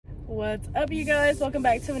What's up, you guys? Welcome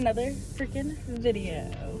back to another freaking video.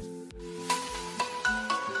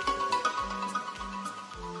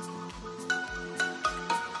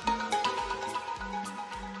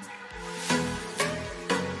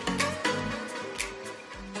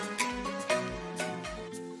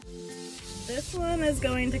 This one is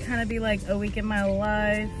going to kind of be like a week in my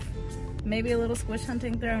life, maybe a little squish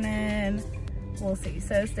hunting thrown in. We'll see.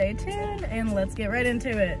 So stay tuned and let's get right into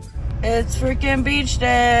it. It's freaking beach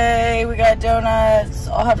day. We got donuts.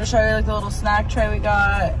 I'll have to show you like the little snack tray we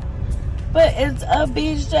got. But it's a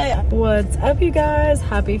beach day. What's up, you guys?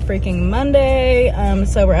 Happy freaking Monday.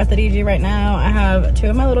 So we're at the DG right now. I have two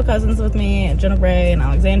of my little cousins with me, Jenna Bray and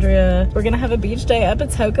Alexandria. We're gonna have a beach day up at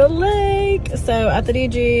Patoka Lake. So at the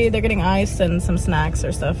DG, they're getting ice and some snacks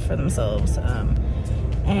or stuff for themselves.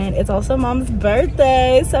 And it's also Mom's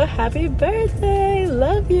birthday, so happy birthday,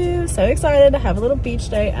 love you. So excited to have a little beach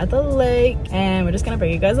day at the lake, and we're just gonna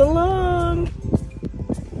bring you guys along.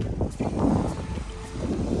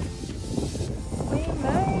 We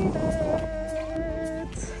made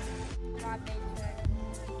it.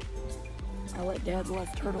 I let Dad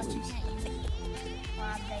left turtle loose.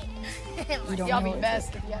 Y'all be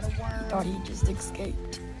best if you had a worm. Thought he just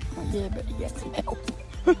escaped. Yeah, but he got some help.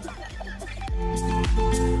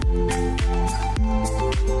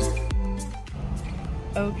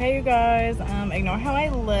 Okay, you guys, ignore how I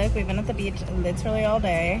look. We've been at the beach literally all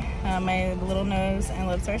day. My little nose and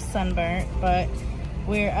lips are sunburnt, but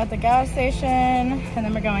we're at the gas station and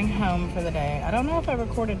then we're going home for the day. I don't know if I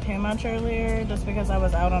recorded too much earlier just because I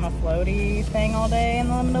was out on a floaty thing all day in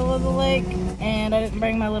the middle of the lake and I didn't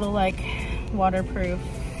bring my little like waterproof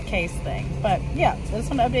case thing. But yeah, I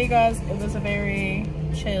just want to update you guys. It was a very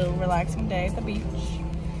chill, relaxing day at the beach.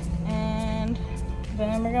 And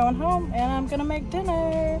then we're going home and I'm gonna make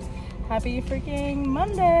dinner. Happy freaking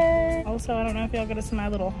Monday. Also, I don't know if y'all got to see my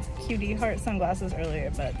little cutie heart sunglasses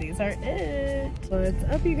earlier, but these are it. What's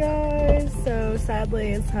up, you guys? So sadly,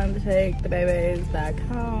 it's time to take the babies back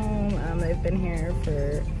home. They've been here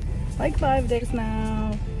for like 5 days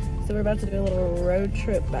now. So we're about to do a little road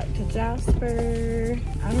trip back to Jasper.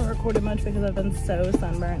 I haven't recorded much because I've been so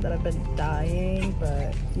sunburnt that I've been dying,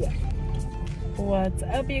 but yeah. What's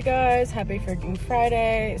up, you guys? Happy freaking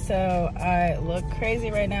Friday. So I look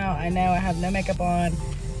crazy right now. I know I have no makeup on.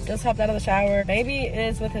 Just hopped out of the shower. Baby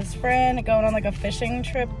is with his friend going on like a fishing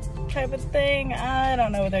trip type of thing. I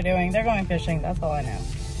don't know what they're doing. They're going fishing. That's all I know.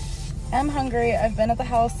 I'm hungry. I've been at the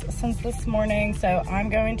house since this morning, so I'm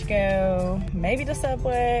going to go maybe to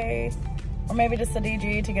Subway or maybe just the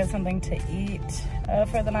DG to get something to eat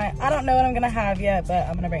for the night. I don't know what I'm gonna have yet, but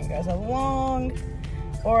I'm gonna bring you guys along,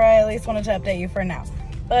 or I at least wanted to update you for now.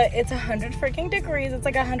 But it's 100 freaking degrees. It's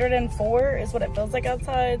like 104 is what it feels like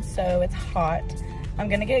outside, so it's hot. I'm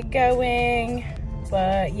gonna get going,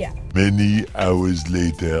 but yeah. Many hours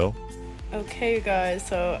later. Okay, you guys,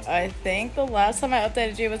 so I think the last time I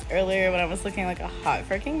updated you was earlier when I was looking like a hot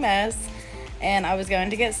freaking mess and I was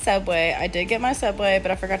going to get Subway. I did get my Subway, but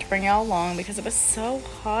I forgot to bring y'all along because it was so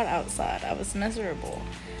hot outside. I was miserable.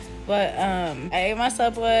 But I ate my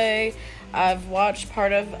Subway. I've watched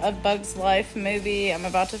part of A Bug's Life movie. I'm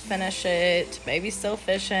about to finish it. Baby's still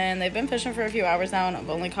fishing. They've been fishing for a few hours now and I've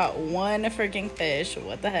only caught one freaking fish.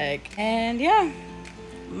 What the heck? And yeah,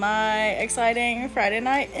 my exciting Friday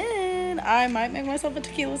night in. I might make myself a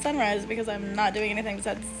tequila sunrise because I'm not doing anything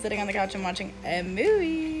besides sitting on the couch and watching a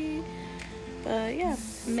movie. But yeah,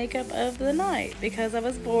 makeup of the night because I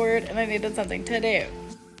was bored and I needed something to do.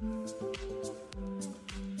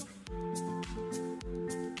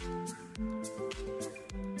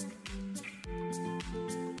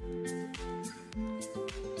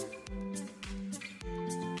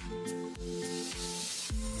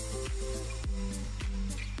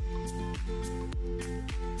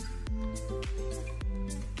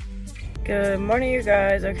 Good morning, you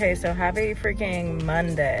guys. Okay, so happy freaking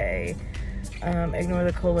Monday. Ignore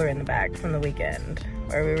the cooler in the back from the weekend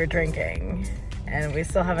where we were drinking and we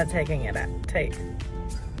still haven't taken it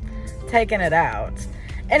out.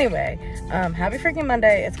 Anyway, happy freaking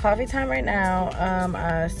Monday. It's coffee time right now.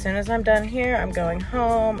 As soon as I'm done here, I'm going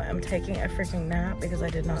home. I'm taking a freaking nap because I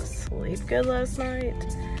did not sleep good last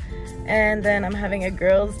night. And then I'm having a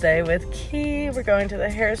girls' day with Key. We're going to the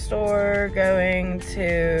hair store, going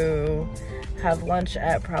to have lunch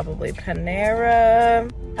at probably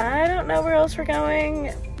Panera. I don't know where else we're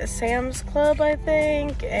going. Sam's Club, I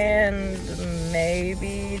think, and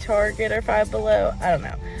maybe Target or Five Below. I don't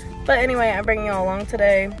know. But anyway, I'm bringing you all along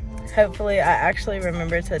today. Hopefully I actually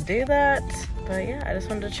remember to do that. But yeah, I just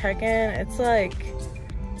wanted to check in. It's like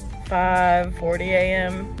 5:40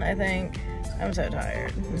 a.m. I think. I'm so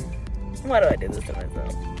tired. Why do I do this to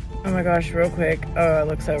myself? Oh my gosh, real quick. Oh, I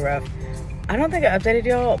look so rough. I don't think I updated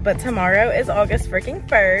y'all, but tomorrow is August freaking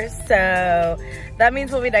 1st. So that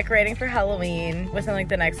means we'll be decorating for Halloween within like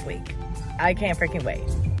the next week. I can't freaking wait.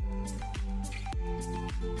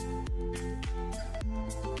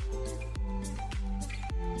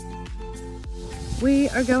 We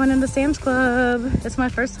are going into Sam's Club. It's my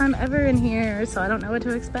first time ever in here, so I don't know what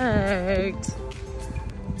to expect.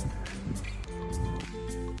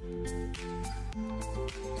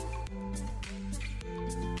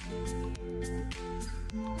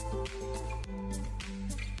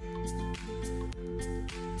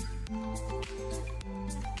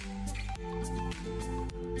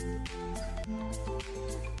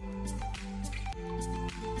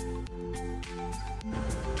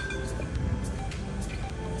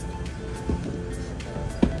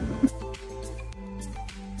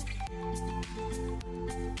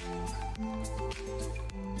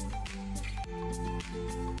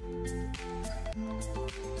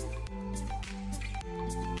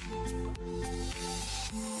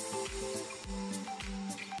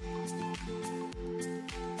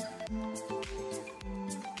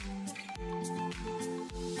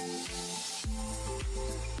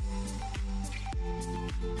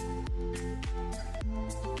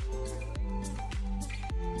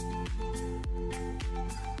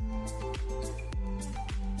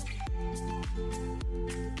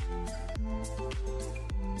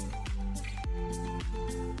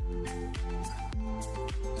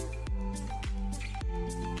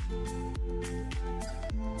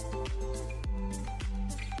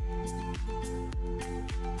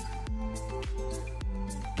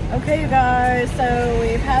 Okay, you guys, so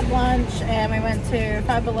we've had lunch and we went to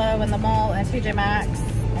Five Below in the mall and TJ Maxx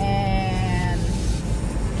and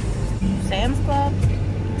Sam's Club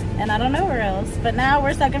and I don't know where else, but now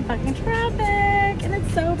we're stuck in fucking traffic and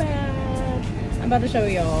it's so bad. I'm about to show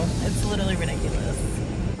y'all. It's literally ridiculous.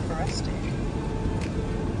 Crusty.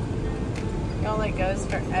 Y'all, it goes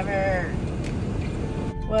forever.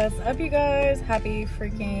 What's up, you guys? Happy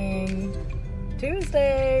freaking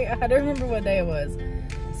Tuesday. I don't remember what day it was.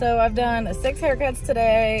 So I've done 6 haircuts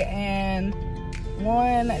today and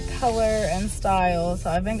 1 color and style. So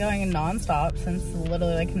I've been going non-stop since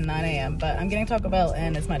literally like 9 a.m. But I'm getting Taco Bell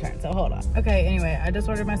and it's my turn, so hold on. Okay, anyway, I just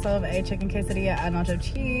ordered myself a chicken quesadilla, add nacho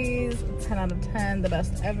cheese. 10 out of 10, the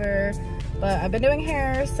best ever. But I've been doing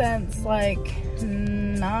hair since like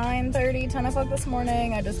 9:30, 10 o'clock this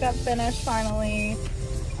morning. I just got finished finally.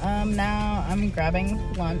 Now I'm grabbing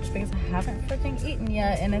lunch because I haven't freaking eaten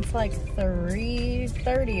yet and it's like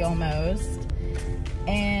 3:30 almost.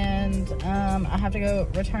 And I have to go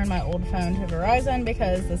return my old phone to Verizon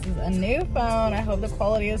because this is a new phone. I hope the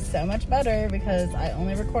quality is so much better because I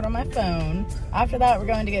only record on my phone. After that, we're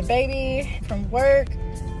going to get baby from work.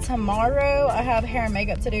 Tomorrow, I have hair and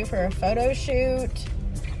makeup to do for a photo shoot.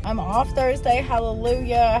 I'm off Thursday,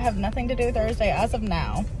 hallelujah. I have nothing to do Thursday as of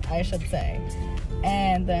now, I should say.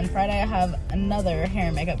 And then Friday I have another hair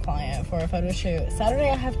and makeup client for a photo shoot.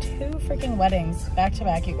 Saturday I have 2 freaking weddings back to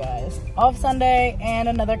back, you guys. Off Sunday and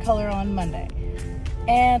another color on Monday.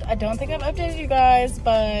 And I don't think I've updated you guys,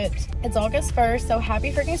 but it's August 1st, so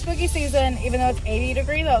happy freaking spooky season, even though it's 80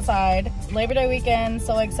 degrees outside. Labor Day weekend,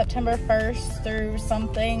 so like September 1st through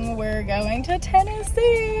something, we're going to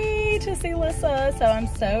Tennessee to see Lissa. So I'm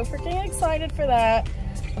so freaking excited for that.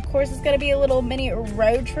 Of course, it's going to be a little mini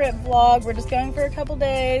road trip vlog. We're just going for a couple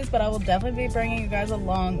days, but I will definitely be bringing you guys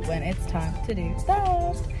along when it's time to do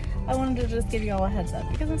that. I wanted to just give you all a heads up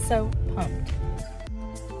because I'm so pumped.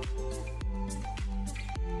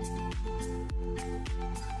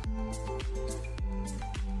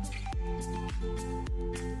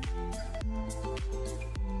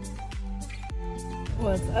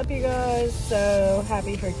 What's up, you guys? So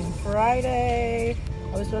happy freaking Friday.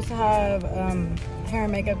 I was supposed to have hair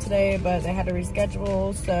and makeup today, but they had to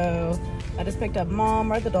reschedule, so I just picked up mom.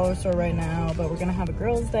 We're at the dollar store right now, but we're gonna have a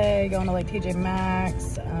girls' day, going to like TJ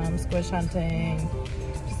Maxx, squish hunting,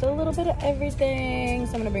 just a little bit of everything.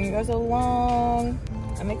 So I'm gonna bring you guys along.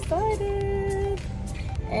 I'm excited.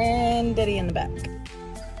 And Diddy in the back.